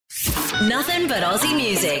Nothing but Aussie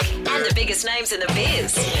music and the biggest names in the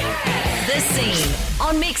biz. The Scene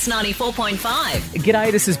on Mix 94.5.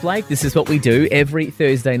 G'day, this is Blake. This is what we do every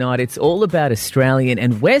Thursday night. It's all about Australian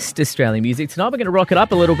and West Australian music. Tonight we're going to rock it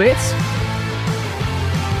up a little bit.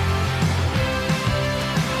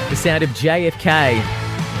 The sound of JFK.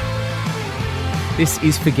 This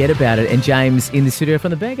is Forget About It, and James in the studio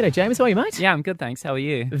from the band. G'day, James. How are you, mate? Yeah, I'm good, thanks. How are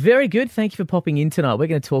you? Very good. Thank you for popping in tonight. We're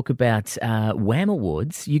going to talk about WAM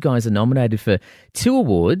Awards. You guys are nominated for 2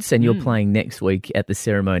 awards, and you're playing next week at the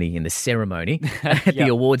ceremony, at the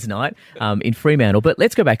awards night in Fremantle. But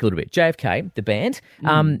let's go back a little bit. JFK, the band.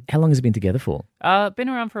 How long has it been together for? Been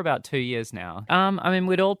around for about 2 years now.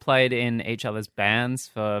 We'd all played in each other's bands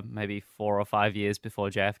for maybe 4 or 5 years before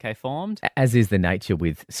JFK formed. As is the nature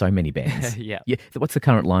with so many bands. Yeah. What's the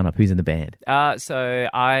current lineup? Who's in the band? So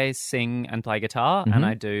I sing and play guitar, and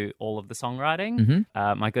I do all of the songwriting.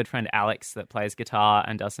 My good friend Alex that plays guitar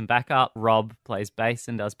and does some backup. Rob plays bass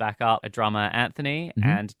and does backup. A drummer, Anthony,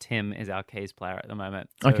 and Tim is our keys player at the moment.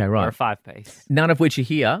 So okay, right. We're a 5-piece. None of which are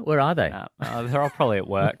here. Where are they? They're all probably at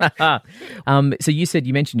work. So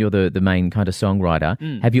you mentioned you're the main kind of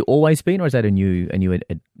songwriter. Have you always been, or is that a new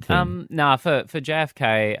thing? No, for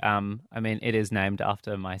JFK, it is named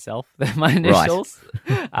after myself, my initials.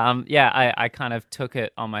 I kind of took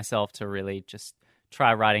it on myself to really just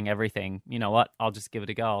try writing everything. You know what? I'll just give it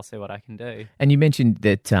a go. I'll see what I can do. And you mentioned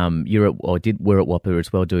that were at Whopper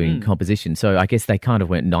as well doing composition. So I guess they kind of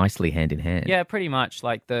went nicely hand in hand. Yeah, pretty much.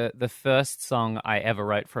 Like the first song I ever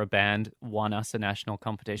wrote for a band won us a national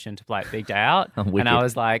competition to play at Big Day Out. And I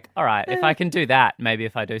was like, all right, if I can do that, maybe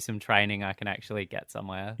if I do some training, I can actually get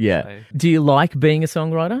somewhere. Yeah. So, do you like being a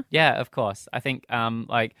songwriter? Yeah, of course. I think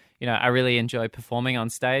I really enjoy performing on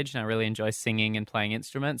stage and I really enjoy singing and playing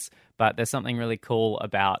instruments, but there's something really cool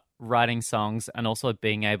about writing songs and also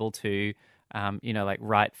being able to,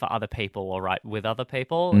 write for other people or write with other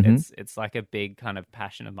people. It's like a big kind of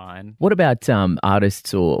passion of mine. What about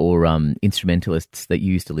artists or instrumentalists that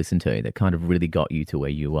you used to listen to that kind of really got you to where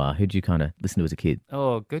you are? Who did you kind of listen to as a kid?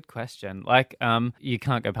 Oh, good question. You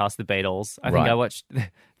can't go past the Beatles. I think I watched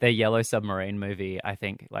their Yellow Submarine movie,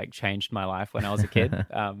 changed my life when I was a kid.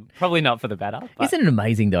 Probably not for the better. But... Isn't it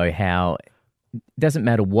amazing, though, how... doesn't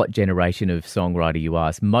matter what generation of songwriter you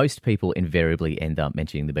ask, most people invariably end up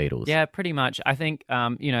mentioning the Beatles. Yeah, pretty much. I think,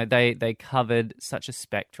 they covered such a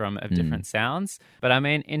spectrum of different sounds. But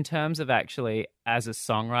in terms of actually, as a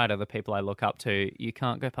songwriter, the people I look up to, you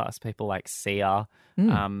can't go past people like Sia.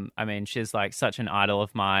 She's like such an idol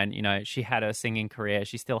of mine. You know, she had her singing career.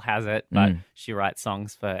 She still has it, but she writes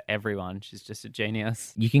songs for everyone. She's just a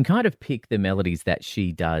genius. You can kind of pick the melodies that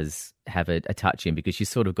she does have a touch in because she's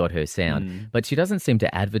sort of got her sound, but she doesn't seem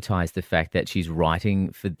to advertise the fact that she's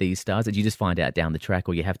writing for these stars that you just find out down the track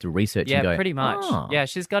or you have to research and go, pretty much. Oh. Yeah,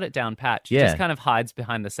 she's got it down pat. She just kind of hides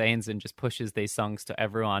behind the scenes and just pushes these songs to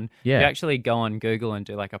everyone. Yeah. If you actually go on Google and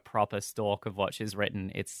do like a proper stalk of what she's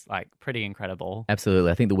written, it's like pretty incredible.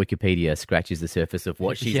 Absolutely. I think the Wikipedia scratches the surface of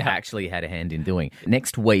what she's actually had a hand in doing.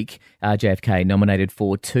 Next week, JFK nominated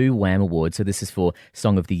for 2 WAM Awards. So this is for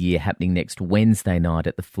Song of the Year happening next Wednesday night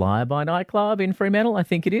at the Flyby nightclub in Fremantle, I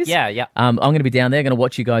think it is. Yeah. I'm going to be down there, going to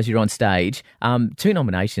watch you guys. You're on stage. 2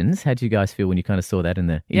 nominations. How do you guys feel when you kind of saw that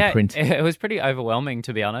in print? It was pretty overwhelming,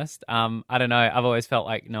 to be honest. I don't know. I've always felt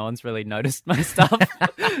like no one's really noticed my stuff.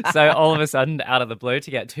 So all of a sudden, out of the blue, to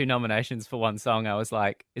get 2 nominations for one song, I was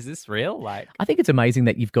like, is this real? I think it's amazing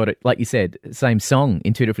that you've got it, like you said, same song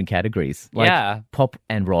in 2 different categories. Pop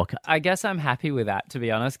and rock. I guess I'm happy with that, to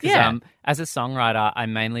be honest, because as a songwriter, I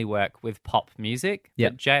mainly work with pop music,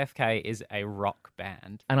 but JFK is a rock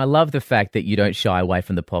band. And I love the fact that you don't shy away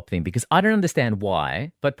from the pop thing because I don't understand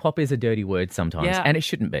why, but pop is a dirty word sometimes, and it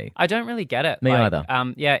shouldn't be. I don't really get it. Me either.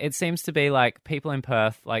 It seems to be like people in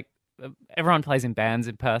Perth, everyone plays in bands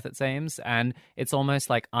in Perth, it seems, and it's almost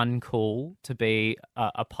like uncool to be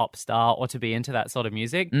a pop star or to be into that sort of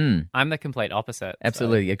music. I'm the complete opposite.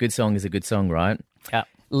 Absolutely. So. A good song is a good song, right? Yeah.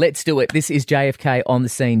 Let's do it. This is JFK on the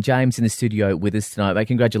scene. James in the studio with us tonight. Mate,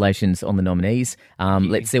 congratulations on the nominees.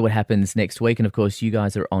 Let's see what happens next week. And, of course, you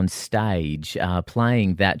guys are on stage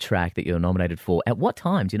playing that track that you're nominated for. At what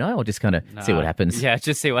time? Do you know? Or just kind of see what happens? Yeah,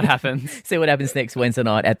 just see what happens. See what happens next Wednesday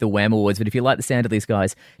night at the WAM Awards. But if you like the sound of these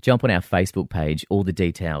guys, jump on our Facebook page. All the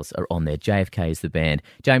details are on there. JFK is the band.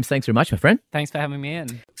 James, thanks very much, my friend. Thanks for having me in.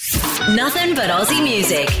 Nothing but Aussie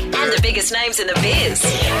music and the biggest names in the biz.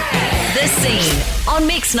 The Scene on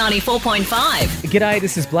Mix 94.5. G'day,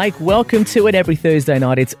 this is Blake. Welcome to it every Thursday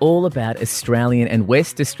night. It's all about Australian and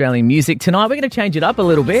West Australian music. Tonight we're going to change it up a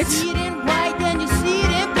little bit.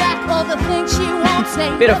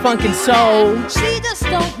 Bit of funk and soul. She just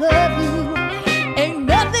don't love you. Ain't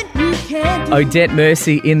nothing you can Odette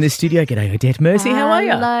Mercy in the studio. G'day, Odette Mercy. How are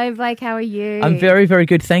you? Hello, Blake. How are you? I'm very, very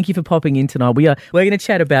good. Thank you for popping in tonight. We're going to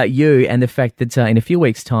chat about you and the fact that in a few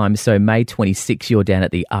weeks' time, so May 26, you're down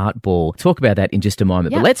at the Art Ball. Talk about that in just a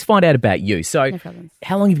moment. Yep. But let's find out about you. So, No problems.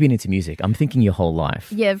 how long have you been into music? I'm thinking your whole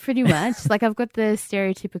life. Yeah, pretty much. Like I've got the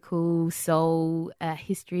stereotypical soul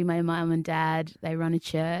history. My mum and dad, they run a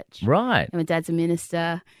church. Right. And my dad's a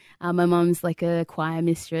minister. My mum's like a choir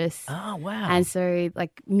mistress. Oh, wow. And so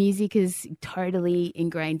like music is totally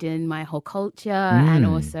ingrained in my whole culture and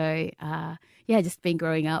also, just been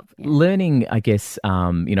growing up. Yeah. Learning, I guess,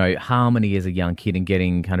 harmony as a young kid and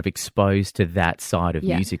getting kind of exposed to that side of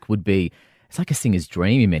music would be, it's like a singer's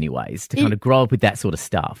dream in many ways to kind of grow up with that sort of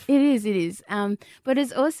stuff. It is. But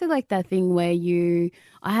it's also like that thing where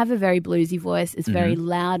I have a very bluesy voice. It's very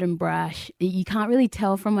loud and brash. You can't really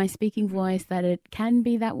tell from my speaking voice that it can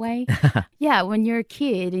be that way. Yeah, when you're a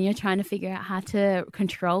kid and you're trying to figure out how to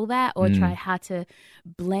control that or try how to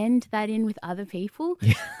blend that in with other people.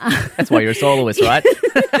 Yeah. That's why you're a soloist, right?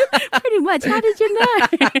 Pretty much. How did you know?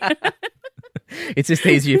 It's just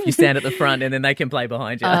easier if you stand at the front and then they can play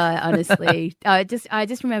behind you. Honestly, I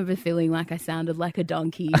just remember feeling like I sounded like a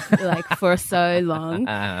donkey like for so long.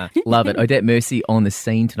 Love it. Odette Mercy on the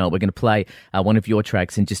scene tonight. We're going to play one of your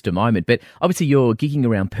tracks in just a moment. But obviously you're gigging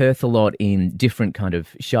around Perth a lot in different kind of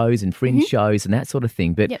shows and fringe shows and that sort of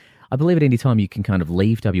thing. But I believe at any time you can kind of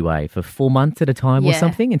leave WA for 4 months at a time or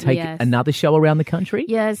something and take another show around the country.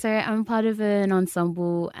 Yeah, so I'm part of an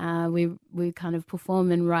ensemble. We kind of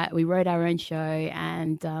perform and write. We wrote our own show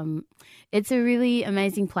and it's a really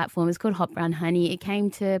amazing platform. It's called Hot Brown Honey. It came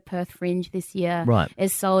to Perth Fringe this year. Right.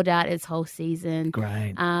 It's sold out its whole season.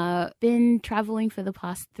 Great. Been traveling for the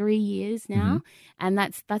past 3 years now and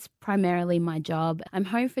that's primarily my job. I'm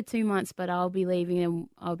home for 2 months, but I'll be leaving and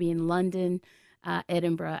I'll be in London,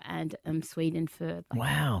 Edinburgh and Sweden for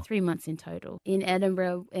 3 months in total. In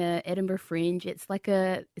Edinburgh, Edinburgh Fringe, it's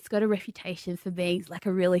got a reputation for being like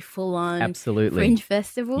a really full on fringe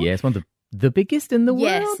festival. Yeah, it's one of the biggest in the world.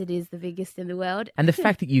 Yes, it is the biggest in the world. And the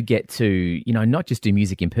fact that you get to, not just do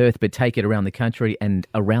music in Perth, but take it around the country and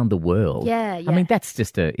around the world. Yeah. I mean, it's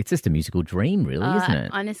just a musical dream, really, isn't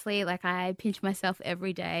it? Honestly, like I pinch myself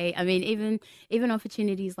every day. I mean, even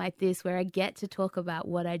opportunities like this where I get to talk about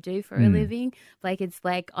what I do for a living, like it's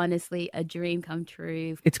like honestly a dream come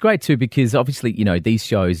true. It's great too because obviously, these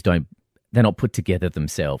shows they're not put together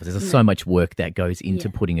themselves. There's so much work that goes into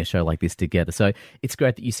putting a show like this together. So it's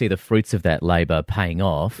great that you see the fruits of that labour paying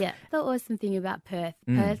off. Yeah. The awesome thing about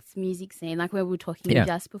Perth's music scene, like we were talking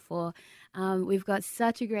just before, we've got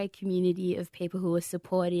such a great community of people who are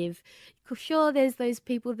supportive. Sure, there's those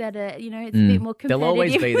people that are, it's a bit more competitive. They'll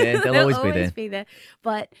always be there. They'll always be there.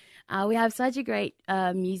 But we have such a great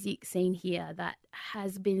music scene here that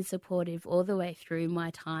has been supportive all the way through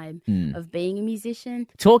my time of being a musician.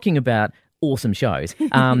 Talking about awesome shows.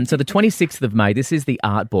 So the 26th of May, this is the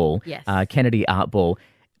Art Ball, Kennedy Art Ball.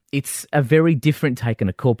 It's a very different take on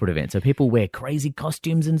a corporate event. So people wear crazy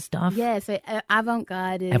costumes and stuff. Yeah, so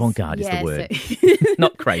avant-garde is... Avant-garde is the word.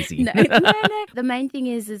 Not crazy. No. The main thing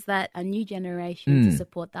is that a new generation to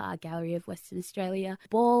support the Art Gallery of Western Australia.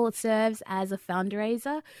 Ball serves as a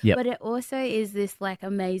fundraiser, but it also is this like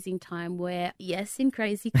amazing time where, yes, in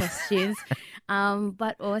crazy costumes,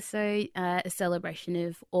 but also a celebration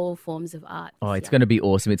of all forms of art. Oh, it's going to be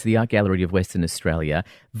awesome. It's the Art Gallery of Western Australia.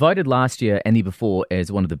 Voted last year and the year before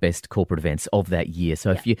as one of the best corporate events of that year.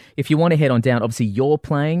 So if you want to head on down, obviously you're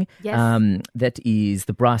playing. Yes. That is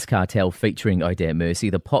the Brass Cartel featuring Odette Mercy.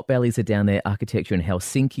 The Potbellies are down there, Architecture in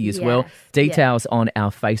Helsinki as well. Details on our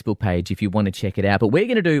Facebook page if you want to check it out. But we're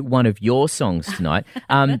going to do one of your songs tonight.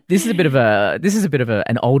 This is a bit of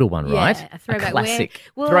an older one, right? A throwback. A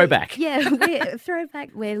classic. Throwback. Throwback.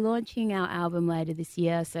 We're launching our album later this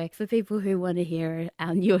year. So for people who want to hear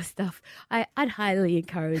our newer stuff, I'd highly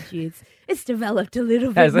encourage you. It's developed a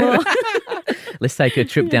little bit more. Let's take a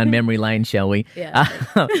trip down memory lane, shall we? Yeah.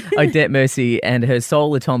 Odette Mercy and her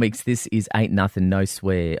Soul Atomics. This is Ain't Nothing, No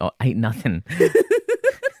Swear. Oh, Ain't Nothing.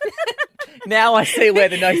 Now I see where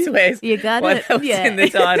the no swears. You got it. Was in the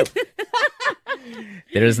title.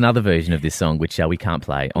 There is another version of this song which we can't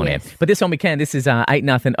play on air. But this one we can. This is Ain't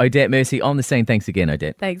Nothing, Odette Mercy on the scene. Thanks again,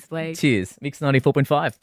 Odette. Thanks, Blake. Cheers. Mix 94.5.